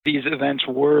These events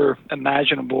were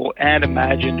imaginable and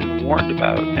imagined and warned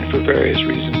about, and for various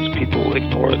reasons, people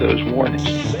ignore those warnings.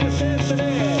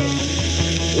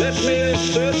 Let me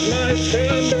assert my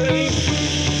firm belief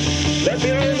that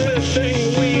the only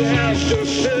thing we have to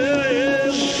fear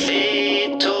is...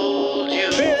 They told you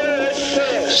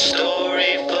a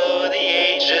story for the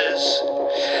ages.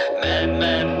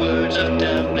 Man, words of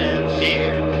doubt and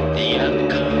fear, the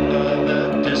outcome of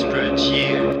a desperate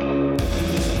year.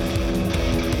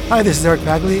 Hi, this is Eric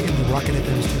Bagley in the Rocket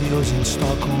FM studios in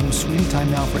Stockholm, Sweden.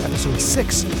 Time now for episode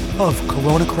 6 of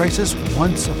Corona Crisis,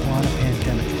 Once Upon a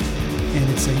Pandemic. And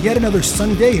it's yet another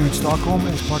sunny day here in Stockholm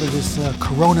as part of this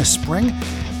Corona spring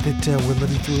that we're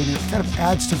living through. And it kind of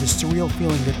adds to the surreal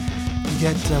feeling that you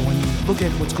get when you look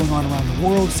at what's going on around the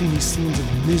world, seeing these scenes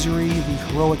of misery, the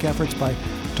heroic efforts by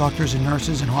doctors and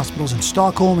nurses in hospitals in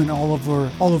Stockholm and all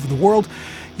over the world.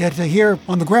 Yet here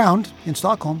on the ground in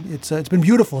Stockholm, it's been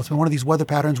beautiful. It's been one of these weather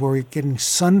patterns where we're getting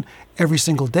sun every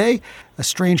single day, a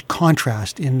strange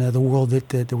contrast in the world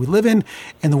that we live in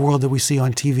and the world that we see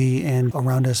on TV and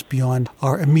around us beyond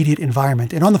our immediate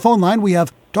environment. And on the phone line, we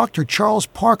have Dr. Charles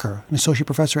Parker, an associate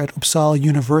professor at Uppsala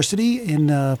University in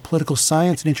political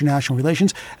science and international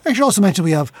relations. I should also mention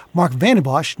we have Mark Vanden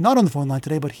Bossche, not on the phone line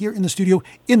today, but here in the studio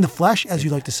in the flesh, as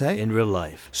you like to say. In real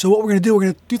life. So what we're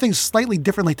going to do things slightly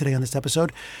differently today on this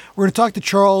episode. We're going to talk to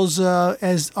Charles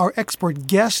as our expert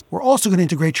guest. We're also going to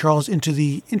integrate Charles into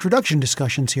the introduction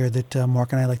discussions here that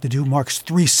Mark and I like to do. Mark's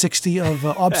 360 of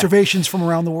observations from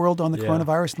around the world on the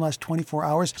coronavirus in the last 24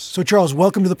 hours. So Charles,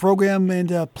 welcome to the program,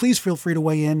 and please feel free to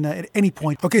weigh in at any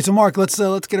point. Okay, so Mark, let's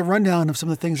get a rundown of some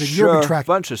of the things that you've been tracking.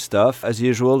 Sure, a bunch of stuff, as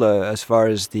usual, as far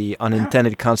as the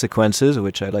unintended consequences,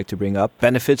 which I'd like to bring up.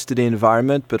 Benefits to the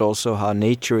environment, but also how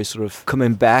nature is sort of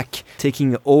coming back,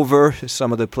 taking over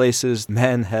some of the places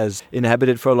man has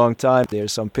inhabited for a long time.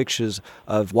 There's some pictures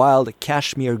of wild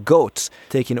cashmere goats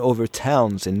taking over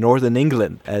towns in northern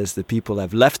England as the people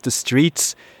have left the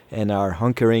streets and are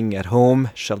hunkering at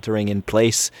home, sheltering in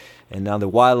place. And now the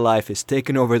wildlife is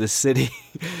taking over the city.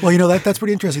 Well, that's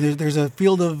pretty interesting. There's a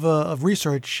field of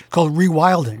research called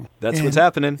rewilding. That's what's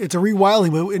happening. It's a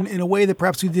rewilding, but in a way that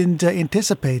perhaps we didn't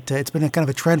anticipate. It's been a kind of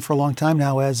a trend for a long time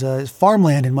now as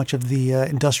farmland in much of the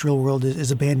industrial world is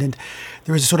abandoned.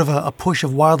 There is sort of a push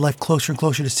of wildlife closer and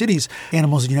closer to cities,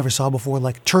 animals that you never saw before,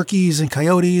 like turkeys and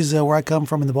coyotes, where I come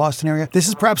from in the Boston area. This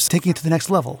is perhaps taking it to the next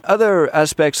level. Other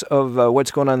aspects of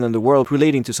what's going on in the world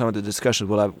relating to some of the discussions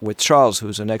we'll have with Charles,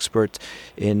 who's an expert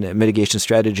in mitigation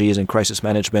strategies and crisis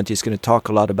management. He's going to talk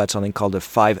a lot about something called the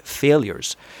 5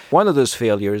 failures. One of those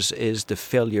failures is the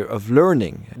failure of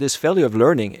learning. This failure of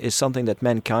learning is something that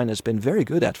mankind has been very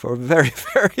good at for a very,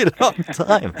 very long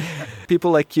time. People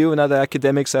like you and other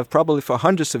academics have probably for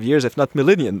hundreds of years, if not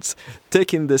millenniums,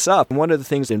 taken this up. One of the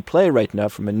things in play right now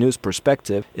from a news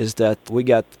perspective is that we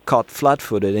got caught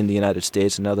flat-footed in the United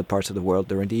States and other parts of the world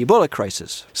during the Ebola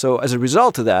crisis. So as a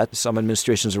result of that, some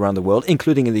administrations around the world,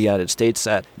 including in the United States,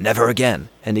 said, never again.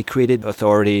 And they created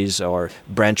authorities or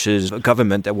branches of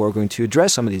government that were going to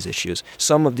address some of these issues.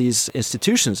 Some of these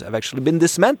institutions have actually been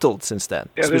dismantled since then.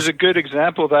 Yeah, there's a good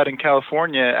example of that in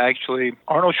California, actually.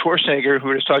 Arnold Schwarzenegger, who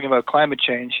was talking about climate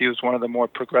change, he was one of the more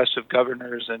progressive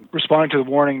governors and responding to the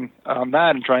warning on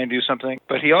that and trying to do something.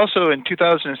 But he also, in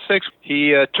 2006,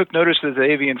 he took notice of the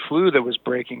avian flu that was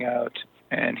breaking out.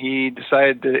 And he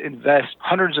decided to invest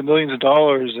hundreds of millions of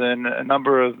dollars in a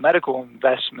number of medical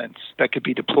investments that could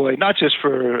be deployed, not just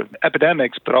for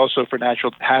epidemics, but also for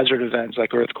natural hazard events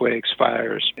like earthquakes,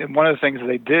 fires. And one of the things that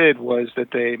they did was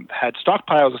that they had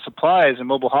stockpiles of supplies in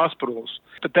mobile hospitals.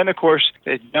 But then, of course,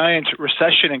 a giant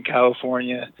recession in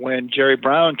California. When Jerry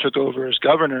Brown took over as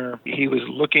governor, he was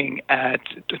looking at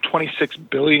a $26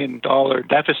 billion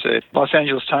deficit. Los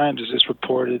Angeles Times has just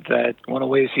reported that one of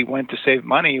the ways he went to save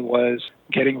money was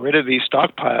getting rid of these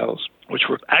stockpiles, which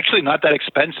were actually not that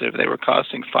expensive. They were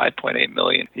costing $5.8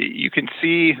 million. You can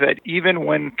see that even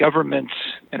when governments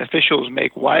and officials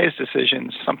make wise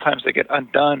decisions, sometimes they get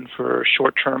undone for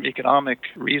short-term economic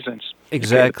reasons.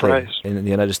 Exactly. In the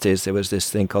United States, there was this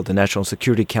thing called the National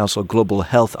Security Council Global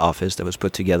Health Office that was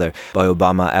put together by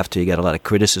Obama after he got a lot of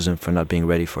criticism for not being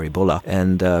ready for Ebola.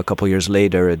 And a couple of years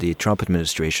later, the Trump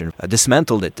administration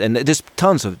dismantled it. And there's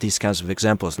tons of these kinds of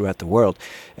examples throughout the world.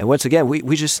 And once again,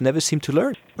 we just never seem to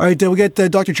learn. All right, we get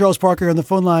Dr. Charles Parker on the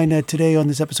phone line today on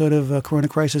this episode of Corona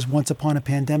Crisis, Once Upon a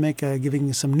Pandemic,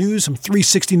 giving some news, some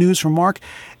 360 news from Mark.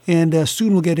 And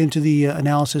soon we'll get into the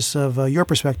analysis of your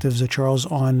perspectives, Charles,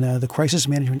 on the crisis crisis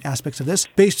management aspects of this,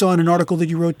 based on an article that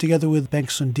you wrote together with Bengt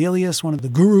Sundelius, one of the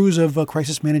gurus of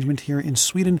crisis management here in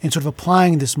Sweden, and sort of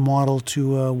applying this model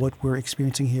to what we're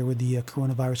experiencing here with the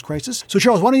coronavirus crisis. So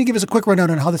Charles, why don't you give us a quick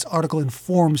rundown on how this article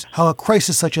informs how a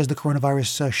crisis such as the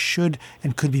coronavirus should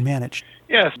and could be managed?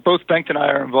 Yes, both Bengt and I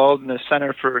are involved in the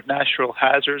Center for Natural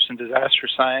Hazards and Disaster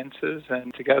Sciences,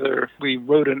 and together we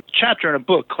wrote a chapter in a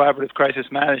book, Collaborative Crisis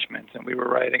Management, and we were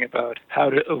writing about how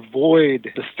to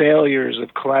avoid the failures of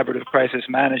collaborative crisis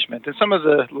management and some of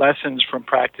the lessons from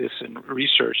practice and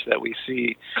research that we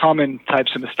see, common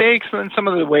types of mistakes, and some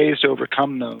of the ways to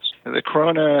overcome those. The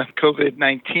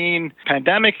COVID-19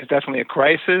 pandemic is definitely a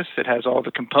crisis. It has all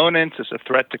the components. It's a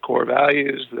threat to core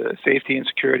values, the safety and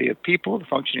security of people, the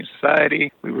functioning of society.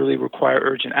 We really require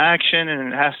urgent action,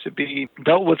 and it has to be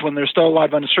dealt with when there's still a lot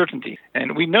of uncertainty.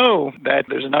 And we know that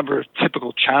there's a number of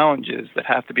typical challenges that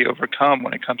have to be overcome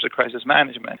when it comes to crisis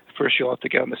management. First, you'll have to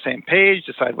get on the same page,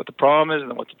 decide what the problem is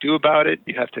and then what to do about it.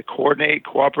 You have to coordinate,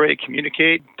 cooperate,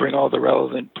 communicate, bring all the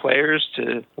relevant players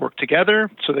to work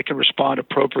together so they can respond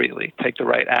appropriately, take the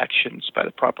right actions by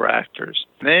the proper actors.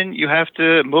 And then you have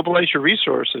to mobilize your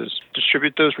resources,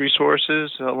 distribute those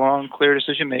resources along clear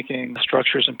decision-making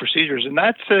structures and procedures. And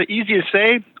that's easy to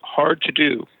say, hard to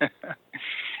do.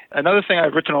 Another thing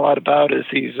I've written a lot about is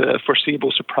these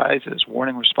foreseeable surprises,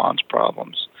 warning response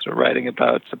problems. So writing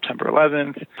about September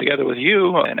 11th, together with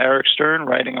you and Eric Stern,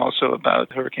 writing also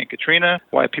about Hurricane Katrina,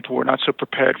 why people were not so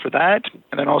prepared for that.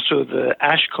 And then also the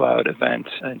ash cloud event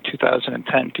in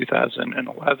 2010,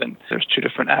 2011. There's two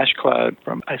different ash cloud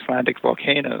from Icelandic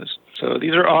volcanoes. So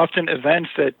these are often events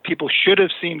that people should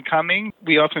have seen coming.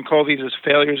 We often call these as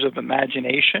failures of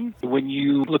imagination. When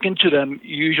you look into them,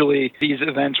 usually these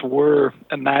events were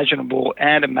imaginable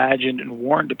and imagined and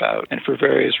warned about. And for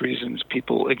various reasons,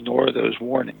 people ignore those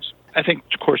warnings. I think,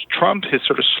 of course, Trump, his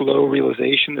sort of slow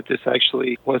realization that this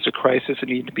actually was a crisis and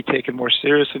needed to be taken more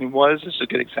serious than he was, is a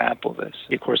good example of this.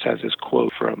 He, of course, has this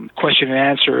quote from question and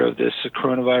answer of this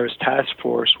coronavirus task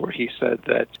force where he said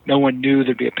that no one knew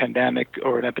there'd be a pandemic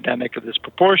or an epidemic of this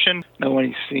proportion. No one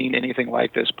has seen anything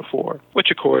like this before,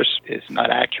 which, of course, is not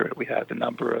accurate. We have a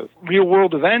number of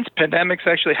real-world events. Pandemics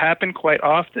actually happen quite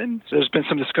often. So there's been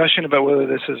some discussion about whether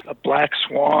this is a black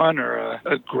swan or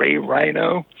a gray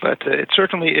rhino, but it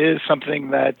certainly is something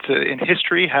that in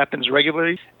history happens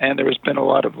regularly, and there has been a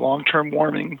lot of long-term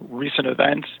warning, recent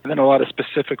events, and then a lot of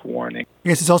specific warning. I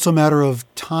guess it's also a matter of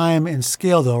time and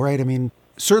scale, though, right? I mean,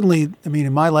 certainly,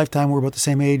 in my lifetime, we're about the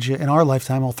same age. In our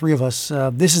lifetime, all three of us,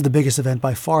 this is the biggest event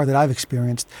by far that I've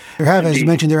experienced. As you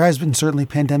mentioned, there has been certainly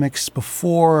pandemics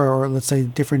before, or let's say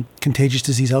different contagious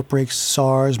disease outbreaks,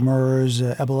 SARS, MERS,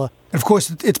 Ebola. And of course,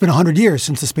 it's been 100 years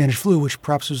since the Spanish flu, which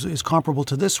perhaps is comparable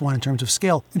to this one in terms of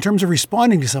scale. In terms of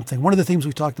responding to something, one of the things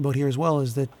we've talked about here as well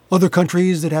is that other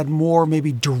countries that had more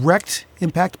maybe direct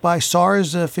impact by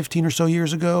SARS 15 or so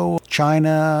years ago,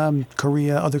 China,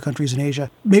 Korea, other countries in Asia,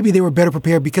 maybe they were better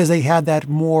prepared because they had that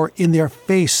more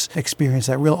in-their-face experience,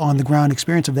 that real on-the-ground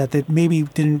experience of that maybe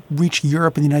didn't reach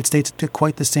Europe and the United States to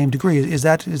quite the same degree. Is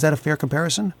that a fair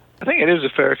comparison? I think it is a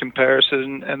fair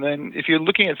comparison. And then if you're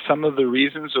looking at some of the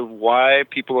reasons of why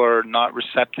people are not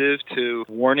receptive to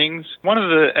warnings, one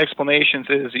of the explanations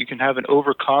is that you can have an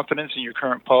overconfidence in your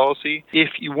current policy. If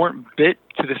you weren't bit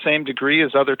to the same degree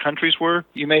as other countries were,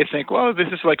 you may think, well, this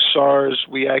is like SARS.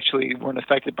 We actually weren't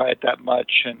affected by it that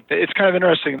much. And it's kind of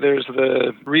interesting. There's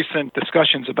the recent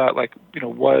discussions about,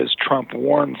 was Trump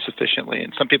warned sufficiently?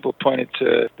 And some people pointed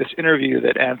to this interview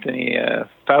that Anthony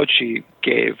Fauci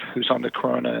gave, who's on the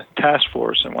Corona Task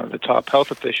Force and one of the top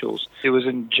health officials. It was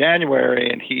in January,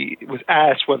 and he was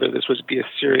asked whether this would be a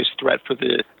serious threat for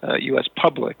the U.S.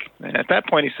 public. And at that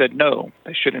point, he said, no,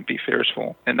 they shouldn't be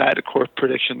fearful. And that, of course,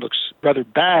 prediction looks rather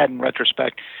bad in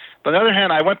retrospect. But on the other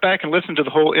hand, I went back and listened to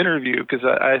the whole interview because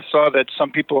I saw that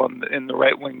some people in the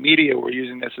right-wing media were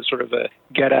using this as sort of a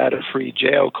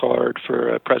get-out-of-free-jail card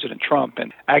for President Trump.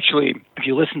 And actually, if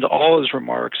you listen to all his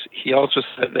remarks, he also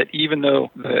said that even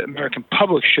though the American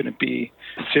public shouldn't be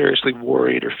seriously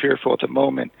worried or fearful at the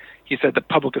moment, he said that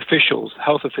public officials,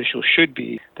 health officials should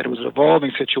be, that it was an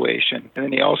evolving situation. And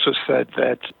then he also said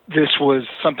that this was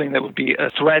something that would be a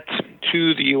threat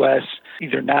to the U.S.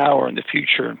 either now or in the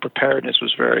future, and preparedness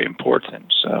was very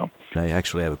important. So I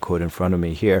actually have a quote in front of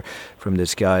me here from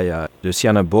this guy,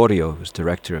 Luciano Borio, who's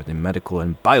director of the Medical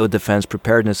and Biodefense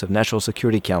Preparedness of National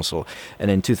Security Council. And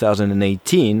in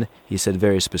 2018, he said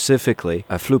very specifically,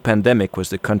 a flu pandemic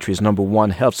was the country's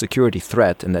 #1 health security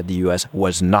threat and that the U.S.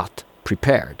 was not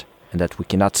prepared, and that we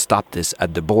cannot stop this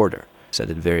at the border. said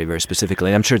it very, very specifically.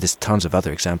 And I'm sure there's tons of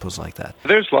other examples like that.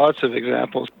 There's lots of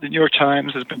examples. The New York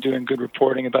Times has been doing good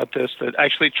reporting about this, that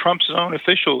actually Trump's own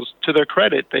officials, to their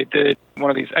credit, they did one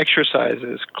of these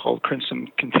exercises called Crimson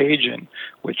Contagion,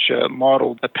 which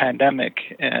modeled a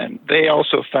pandemic, and they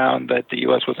also found that the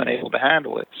U.S. was unable to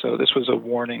handle it. So this was a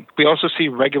warning. We also see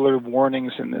regular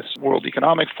warnings in this World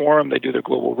Economic Forum. They do their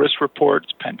global risk reports.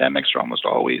 Pandemics are almost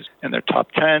always in their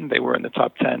top 10. They were in the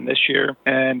top 10 this year.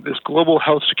 And this Global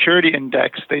Health Security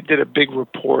Index, they did a big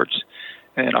report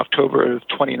in October of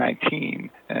 2019,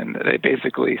 and they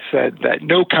basically said that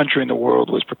no country in the world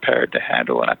was prepared to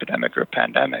handle an epidemic or a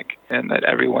pandemic, and that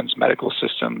everyone's medical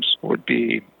systems would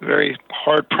be very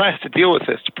hard-pressed to deal with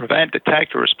this, to prevent,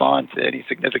 detect, or respond to any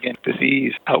significant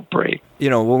disease outbreak. You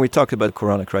know, when we talk about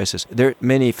corona crisis, there are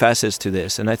many facets to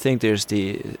this, and I think there's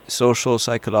the social,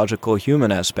 psychological,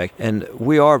 human aspect, and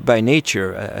we are by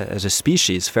nature, as a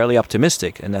species, fairly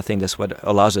optimistic, and I think that's what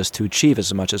allows us to achieve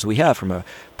as much as we have from a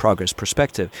progress perspective.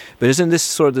 But isn't this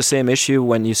sort of the same issue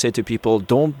when you say to people,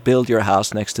 don't build your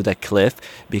house next to that cliff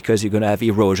because you're going to have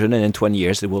erosion and in 20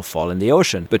 years it will fall in the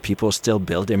ocean, but people still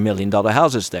build their $1 million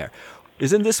houses there?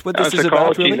 Isn't this what this is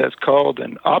about, really? That's called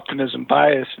an optimism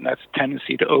bias, and that's a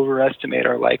tendency to overestimate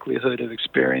our likelihood of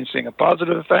experiencing a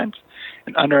positive event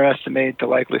and underestimate the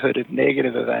likelihood of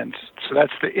negative events. So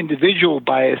that's the individual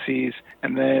biases.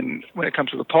 And then when it comes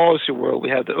to the policy world, we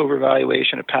have the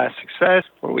overvaluation of past success,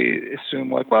 where we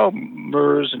assume like, well,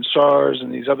 MERS and SARS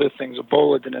and these other things,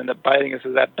 Ebola didn't end up biting us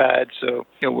as that bad, so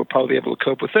we'll probably be able to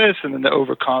cope with this. And then the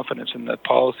overconfidence in the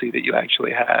policy that you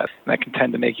actually have. And that can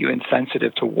tend to make you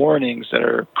insensitive to warnings that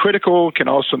are critical, can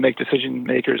also make decision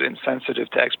makers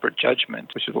insensitive to expert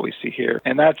judgment, which is what we see here.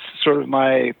 And that's sort of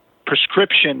my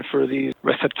prescription for these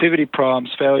receptivity problems,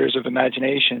 failures of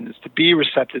imagination, is to be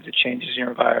receptive to changes in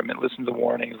your environment, listen to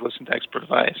warnings, listen to expert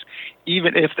advice.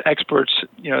 Even if the experts,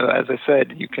 as I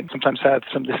said, you can sometimes have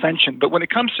some dissension. But when it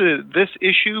comes to this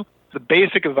issue, the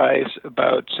basic advice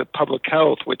about public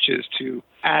health, which is to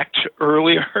act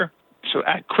earlier, so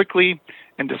act quickly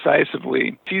and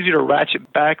decisively, it's easier to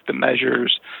ratchet back the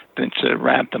measures than to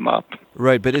ramp them up.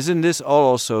 Right, but isn't this all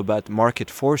also about market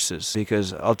forces?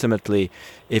 Because ultimately,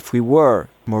 if we were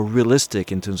more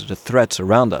realistic in terms of the threats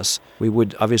around us, we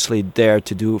would obviously dare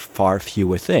to do far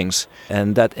fewer things.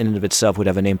 And that in and of itself would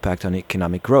have an impact on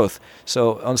economic growth.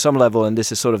 So on some level, and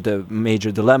this is sort of the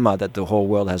major dilemma that the whole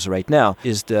world has right now,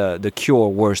 is the cure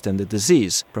worse than the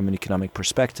disease from an economic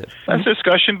perspective? That's a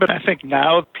discussion, but I think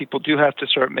now people do have to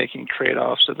start making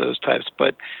trade-offs of those types.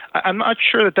 But I'm not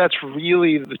sure that that's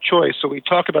really the choice. So we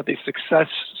talk about these success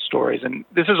stories, and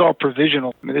this is all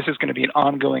provisional. I mean, this is going to be an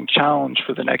ongoing challenge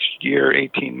for the next year,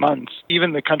 18 months.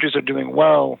 Even the countries that are doing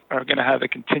well are going to have a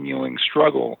continuing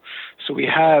struggle. So we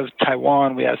have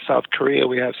Taiwan, we have South Korea,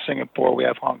 we have Singapore, we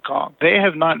have Hong Kong. They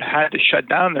have not had to shut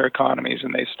down their economies,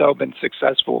 and they've still been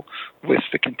successful with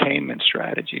the containment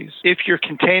strategies. If your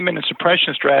containment and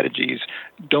suppression strategies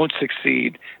don't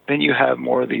succeed, then you have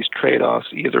more of these trade-offs,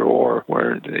 either or,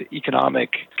 where the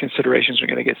economic considerations are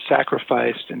going to get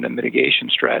sacrificed in the mitigation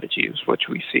strategies, which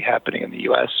we see happening in the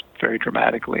U.S. very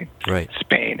dramatically. Right.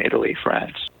 Spain, Italy,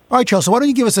 France. All right, Charles, so why don't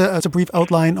you give us a brief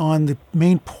outline on the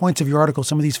main points of your article,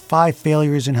 some of these 5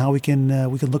 failures and how we can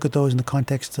look at those in the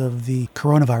context of the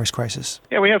coronavirus crisis.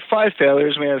 Yeah, we have 5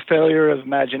 failures. We have failure of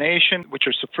imagination, which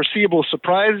are foreseeable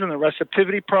surprises and the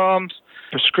receptivity problems.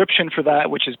 Prescription for that,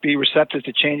 which is be receptive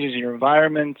to changes in your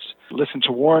environment, listen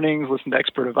to warnings, listen to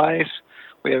expert advice.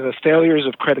 We have the failures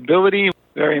of credibility.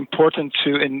 Very important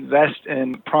to invest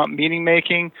in prompt meaning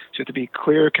making, so to be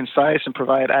clear, concise, and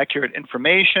provide accurate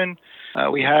information.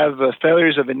 We have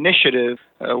failures of initiative,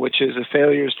 which is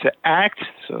failures to act,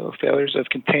 so failures of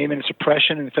containment and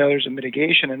suppression, and failures of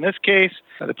mitigation. In this case,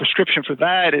 the prescription for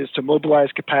that is to mobilize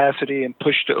capacity and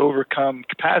push to overcome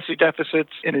capacity deficits.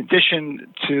 In addition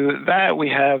to that, we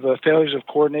have failures of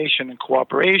coordination and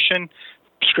cooperation.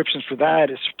 Prescriptions for that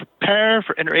is to prepare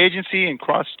for interagency and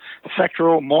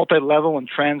cross-sectoral, multi-level, and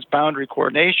transboundary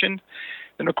coordination.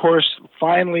 And of course,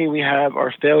 finally, we have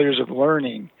our failures of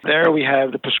learning. There we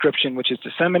have the prescription, which is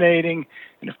disseminating,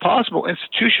 and if possible,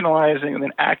 institutionalizing and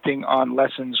then acting on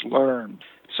lessons learned.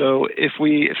 So if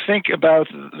we think about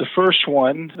the first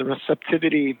one, the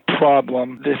receptivity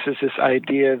problem, this is this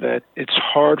idea that it's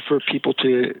hard for people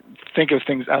to think of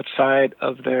things outside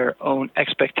of their own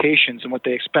expectations and what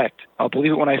they expect. I'll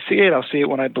believe it when I see it. I'll see it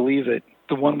when I believe it.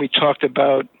 the one we talked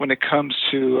about when it comes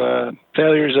to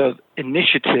failures of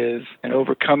initiative and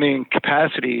overcoming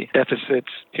capacity deficits.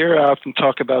 Here I often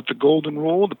talk about the golden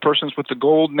rule. The persons with the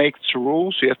gold makes the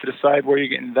rules, so you have to decide where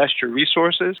you can invest your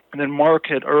resources. And then Mark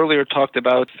had earlier talked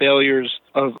about failures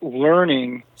of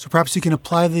learning. So perhaps you can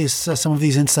apply these some of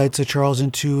these insights, Charles,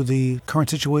 into the current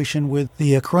situation with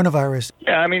the coronavirus.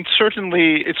 Yeah, I mean,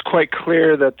 certainly it's quite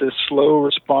clear that the slow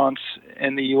response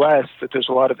in the U.S., that there's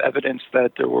a lot of evidence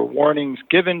that there were warnings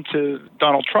given to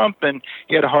Donald Trump, and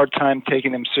he had a hard time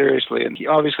taking them seriously. And he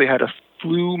obviously had a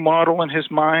flu model in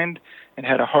his mind and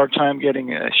had a hard time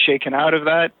getting shaken out of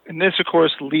that. And this, of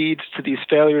course, leads to these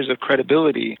failures of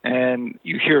credibility, and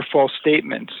you hear false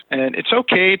statements. And it's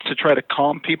okay to try to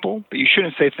calm people, but you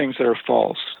shouldn't say things that are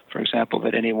false. For example,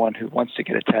 that anyone who wants to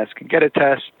get a test can get a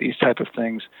test, these type of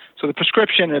things. So the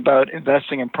prescription about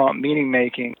investing in prompt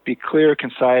meaning-making, be clear,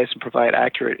 concise, and provide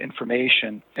accurate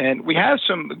information. And we have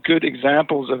some good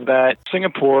examples of that.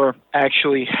 Singapore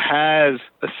actually has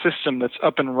a system that's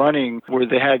up and running where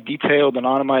they have detailed,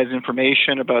 anonymized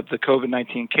information about the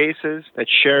COVID-19 cases that's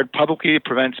shared publicly to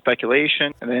prevent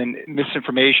speculation, and then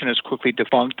misinformation is quickly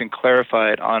debunked and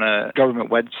clarified on a government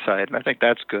website, and I think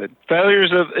that's good.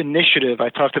 Failures of initiative, I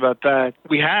talked about that.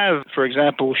 We have, for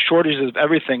example, shortages of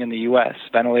everything in the U.S.,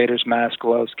 ventilators, masks,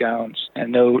 gloves, gowns,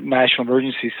 and no national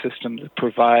emergency system to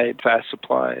provide fast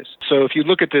supplies. So if you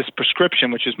look at this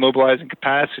prescription, which is mobilizing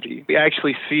capacity, we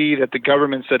actually see that the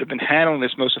governments that have been handling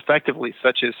this most effectively,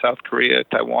 such as South Korea,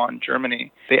 Taiwan,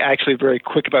 Germany, they actually very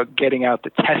quick about getting out the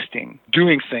testing,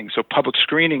 doing things. So public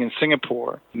screening in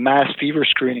Singapore, mass fever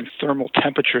screening, thermal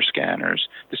temperature scanners,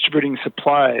 distributing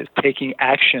supplies, taking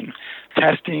action,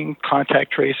 testing,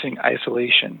 contact tracing,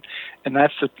 isolation. And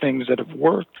that's the things that have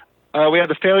worked. We have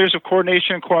the failures of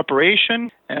coordination and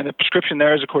cooperation, and the prescription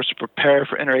there is, of course, to prepare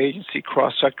for interagency,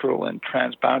 cross-sectoral, and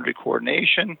transboundary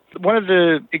coordination. One of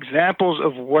the examples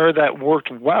of where that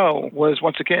worked well was,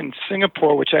 once again,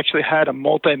 Singapore, which actually had a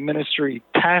multi-ministry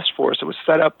task force that was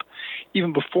set up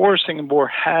even before Singapore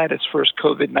had its first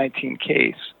COVID-19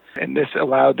 case. And this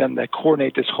allowed them to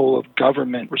coordinate this whole of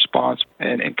government response.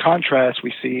 And in contrast,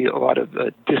 we see a lot of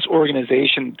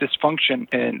disorganization,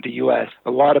 dysfunction in the U.S.,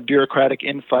 a lot of bureaucratic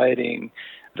infighting,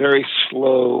 very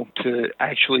slow to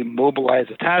actually mobilize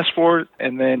a task force,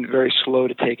 and then very slow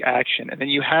to take action. And then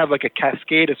you have like a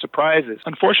cascade of surprises.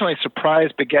 Unfortunately, surprise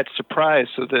begets surprise.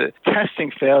 So the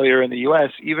testing failure in the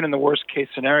U.S., even in the worst case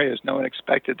scenarios, no one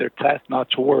expected their test not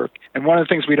to work. And one of the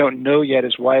things we don't know yet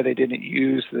is why they didn't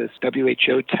use this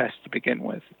WHO test to begin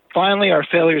with. Finally, our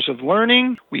failures of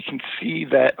learning. We can see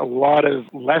that a lot of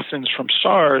lessons from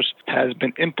SARS has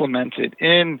been implemented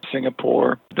in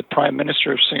Singapore. The Prime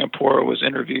Minister of Singapore was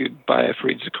interviewed by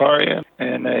Fareed Zakaria,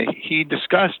 and he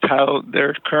discussed how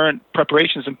their current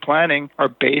preparations and planning are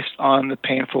based on the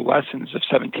painful lessons of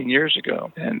 17 years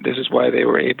ago. And this is why they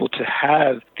were able to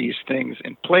have these things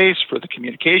in place for the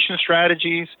communication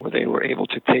strategies, where they were able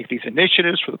to take these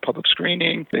initiatives for the public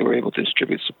screening, they were able to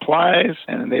distribute supplies,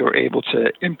 and they were able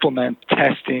to implement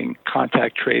testing,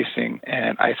 contact tracing,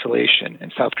 and isolation.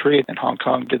 And South Korea and Hong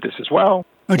Kong did this as well.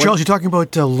 Now, Charles, you're talking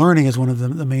about learning as one of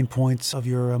the main points of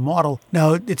your model.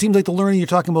 Now, it seems like the learning you're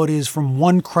talking about is from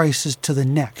one crisis to the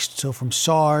next, so from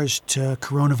SARS to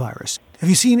coronavirus. Have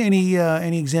you seen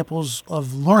any examples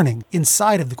of learning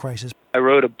inside of the crisis? I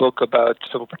wrote a book about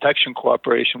civil protection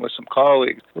cooperation with some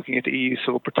colleagues looking at the EU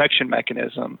civil protection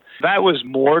mechanism. That was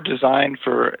more designed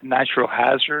for natural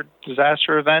hazard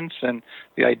disaster events, and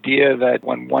the idea that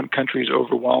when one country is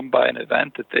overwhelmed by an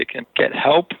event that they can get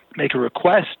help, make a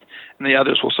request, and the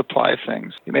others will supply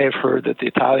things. You may have heard that the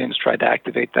Italians tried to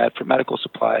activate that for medical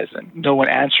supplies, and no one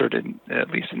answered it,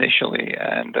 at least initially.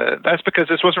 And that's because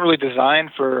this wasn't really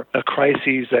designed for a crisis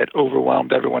that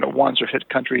overwhelmed everyone at once or hit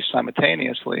countries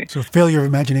simultaneously. So failure of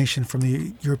imagination from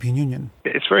the European Union.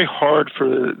 It's very hard for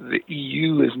the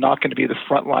EU is not going to be the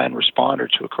frontline responder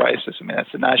to a crisis. I mean,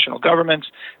 that's the national governments.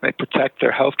 They protect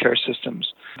their healthcare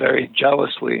systems very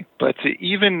jealously. But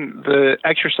even the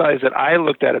exercise that I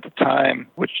looked at the time,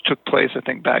 which took place, I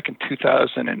think, back in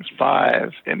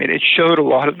 2005, I mean, it showed a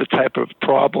lot of the type of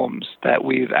problems that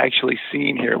we've actually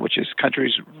seen here, which is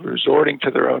countries resorting to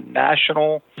their own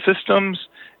national systems,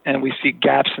 and we see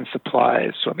gaps in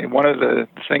supplies. So, I mean, one of the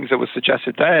things that was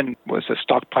suggested then was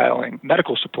stockpiling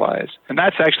medical supplies. And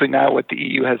that's actually now what the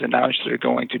EU has announced they're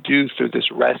going to do through this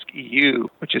RESC-EU,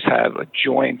 which is have a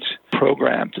joint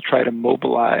program to try to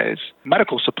mobilize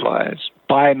medical supplies,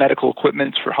 buy medical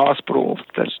equipment for hospitals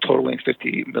that's totaling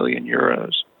 50 million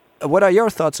euros. What are your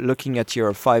thoughts looking at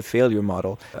your 5-failure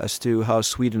model as to how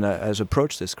Sweden has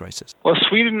approached this crisis? Well,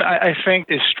 Sweden, I think,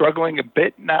 is struggling a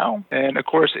bit now. And of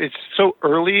course, it's so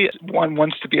early. One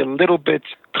wants to be a little bit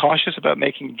cautious about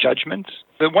making judgments.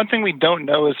 The one thing we don't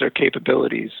know is their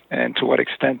capabilities and to what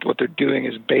extent what they're doing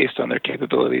is based on their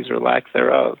capabilities or lack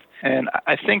thereof. And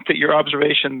I think that your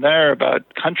observation there about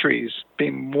countries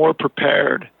being more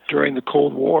prepared during the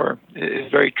Cold War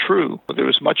is very true. There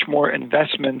was much more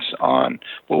investments on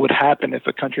what would happen if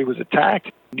a country was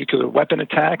attacked. Nuclear weapon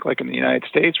attack, like in the United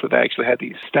States, where they actually had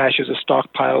these stashes of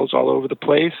stockpiles all over the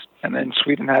place. And then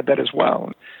Sweden had that as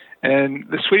well. And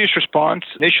the Swedish response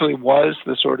initially was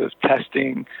the sort of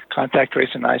testing, contact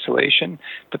tracing, and isolation,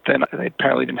 but then they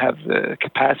apparently didn't have the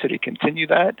capacity to continue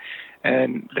that.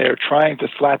 And they're trying to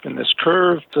flatten this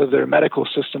curve so their medical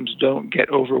systems don't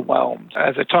get overwhelmed.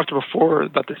 As I talked before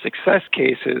about the success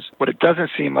cases, what it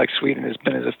doesn't seem like Sweden has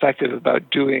been as effective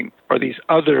about doing are these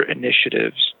other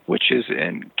initiatives, which is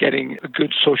in getting a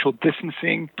good social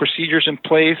distancing procedures in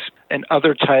place and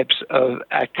other types of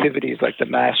activities like the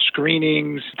mass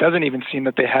screenings. It doesn't even seem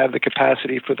that they have the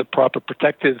capacity for the proper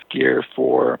protective gear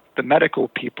for the medical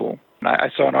people.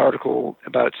 I saw an article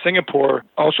about Singapore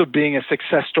also being a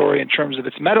success story in terms of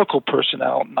its medical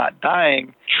personnel not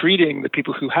dying, treating the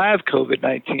people who have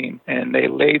COVID-19, and they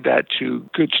laid that to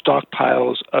good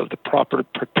stockpiles of the proper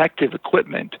protective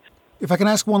equipment. If I can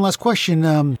ask one last question,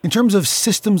 in terms of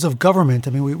systems of government, I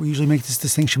mean, we usually make this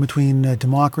distinction between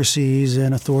democracies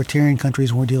and authoritarian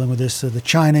countries when we're dealing with this, the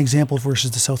China example versus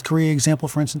the South Korea example,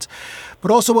 for instance, but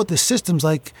also about the systems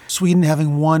like Sweden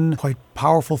having one quite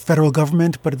powerful federal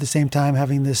government, but at the same time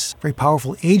having this very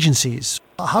powerful agencies.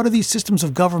 How do these systems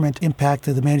of government impact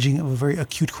the managing of a very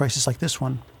acute crisis like this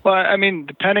one? Well, I mean,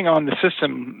 depending on the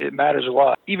system, it matters a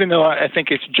lot. Even though I think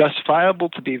it's justifiable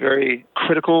to be very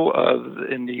critical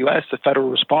of, in the U.S., the federal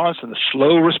response and the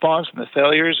slow response and the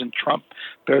failures, and Trump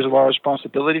bears a lot of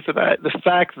responsibility for that. The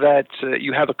fact that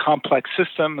you have a complex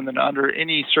system and then under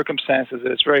any circumstances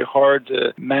that it's very hard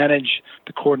to manage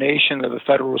the coordination of the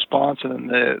federal response and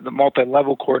then the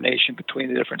multi-level coordination between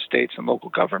the different states and local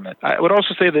government. I would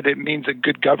also say that it means that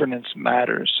good governance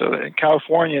matters. So in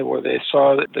California, where they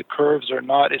saw that the curves are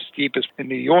not as steep as in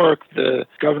New York, the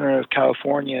governor of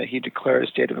California, he declared a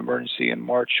state of emergency on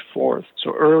March 4th.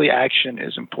 So early action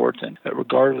is important,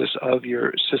 regardless of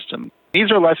your system. These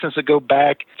are lessons that go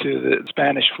back to the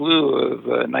Spanish flu of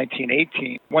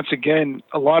 1918. Once again,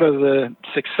 a lot of the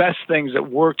success things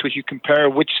that worked, which you compare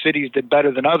which cities did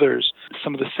better than others,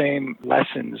 some of the same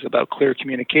lessons about clear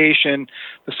communication,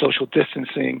 the social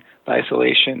distancing, the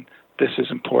isolation. This is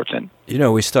important. You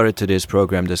know, we started today's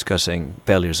program discussing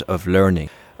failures of learning.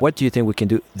 What do you think we can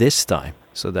do this time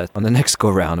so that on the next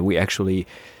go-round we actually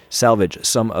salvage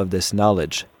some of this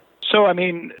knowledge? So, I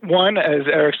mean, one, as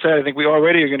Eric said, I think we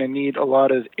already are going to need a lot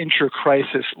of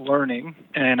intra-crisis learning.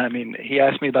 And, I mean, he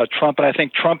asked me about Trump, and I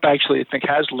think Trump actually,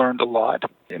 has learned a lot.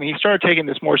 I mean, he started taking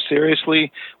this more seriously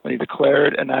when he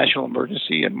declared a national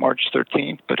emergency on March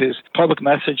 13th, but his public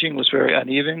messaging was very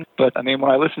uneven. But, I mean,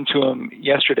 when I listened to him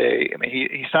yesterday, I mean,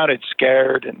 he sounded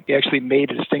scared, and he actually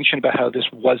made a distinction about how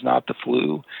this was not the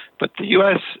flu. But the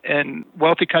U.S. and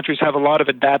wealthy countries have a lot of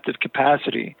adaptive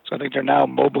capacity, so I think they're now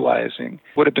mobilizing.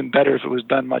 Would have been better if it was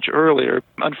done much earlier.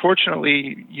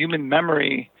 Unfortunately, human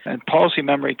memory and policy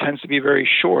memory tends to be very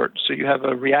short. So you have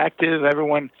a reactive,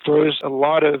 everyone throws a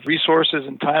lot of resources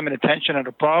and time and attention at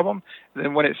a problem.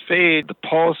 Then when it fades, the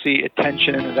policy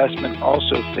attention and investment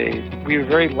also fade. We are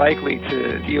very likely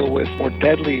to deal with more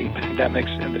deadly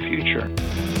pandemics in the future.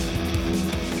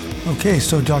 Okay,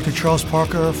 so Dr. Charles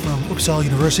Parker from Uppsala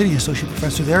University, Associate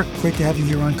Professor there. Great to have you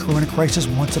here on Corona Crisis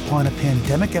Once Upon a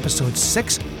Pandemic, Episode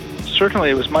 6.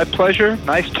 Certainly, it was my pleasure.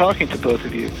 Nice talking to both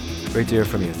of you. Great to hear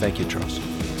from you. Thank you, Charles.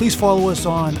 Please follow us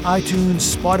on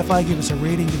iTunes, Spotify, give us a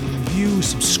rating, give a review,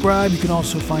 subscribe. You can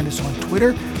also find us on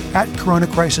Twitter @Corona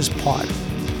Crisis Pod.